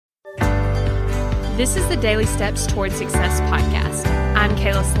This is the Daily Steps Toward Success podcast. I'm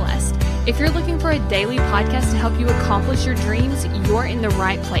Kayla Celeste. If you're looking for a daily podcast to help you accomplish your dreams, you're in the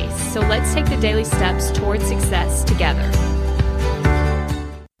right place. So let's take the daily steps toward success together.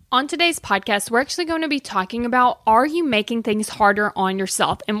 On today's podcast, we're actually going to be talking about, are you making things harder on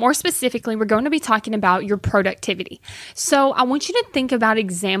yourself? And more specifically, we're going to be talking about your productivity. So I want you to think about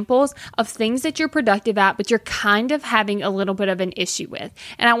examples of things that you're productive at, but you're kind of having a little bit of an issue with.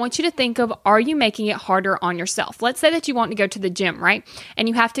 And I want you to think of, are you making it harder on yourself? Let's say that you want to go to the gym, right? And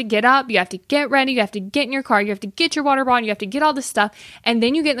you have to get up, you have to get ready, you have to get in your car, you have to get your water bottle, you have to get all this stuff, and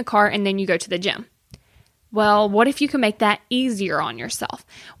then you get in the car and then you go to the gym. Well, what if you could make that easier on yourself?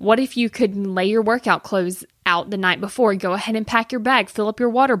 What if you could lay your workout clothes out the night before, go ahead and pack your bag, fill up your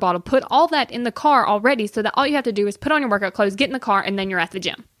water bottle, put all that in the car already so that all you have to do is put on your workout clothes, get in the car, and then you're at the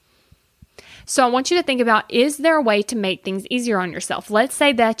gym. So I want you to think about, is there a way to make things easier on yourself? Let's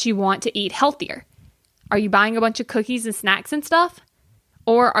say that you want to eat healthier. Are you buying a bunch of cookies and snacks and stuff?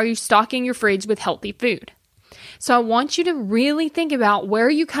 Or are you stocking your fridge with healthy food? So I want you to really think about, where are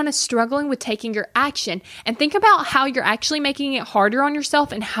you kind of struggling with taking your action, and think about how you're actually making it harder on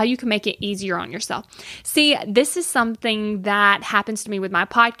yourself and how you can make it easier on yourself. See, this is something that happens to me with my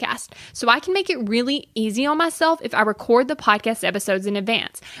podcast. So I can make it really easy on myself if I record the podcast episodes in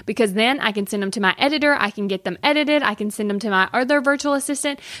advance, because then I can send them to my editor, I can get them edited, I can send them to my other virtual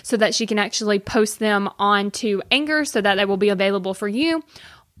assistant so that she can actually post them onto Anchor so that they will be available for you.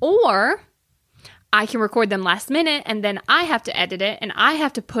 Or I can record them last minute and then I have to edit it and I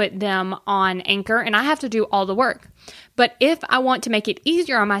have to put them on Anchor and I have to do all the work. But if I want to make it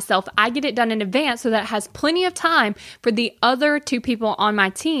easier on myself, I get it done in advance so that it has plenty of time for the other two people on my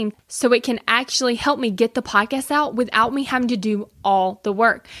team, so it can actually help me get the podcast out without me having to do all the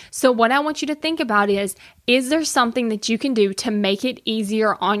work. So what I want you to think about is there something that you can do to make it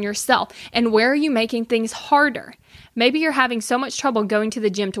easier on yourself? And where are you making things harder? Maybe you're having so much trouble going to the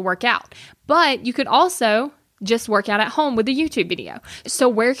gym to work out, but you could also just work out at home with a YouTube video. So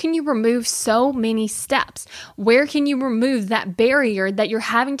where can you remove so many steps? Where can you remove that barrier that you're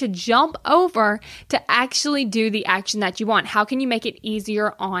having to jump over to actually do the action that you want? How can you make it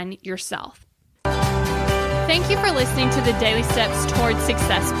easier on yourself? Thank you for listening to the Daily Steps Toward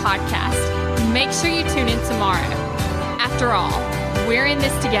Success podcast. Make sure you tune in tomorrow. After all, we're in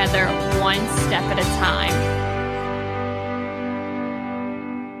this together, one step at a time.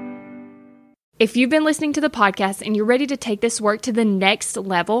 If you've been listening to the podcast and you're ready to take this work to the next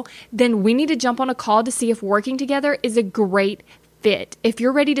level, then we need to jump on a call to see if working together is a great fit. If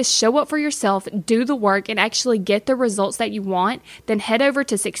you're ready to show up for yourself, do the work, and actually get the results that you want, then head over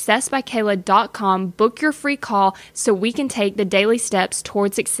to successbykayla.com, book your free call so we can take the daily steps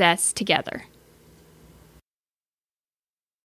toward success together.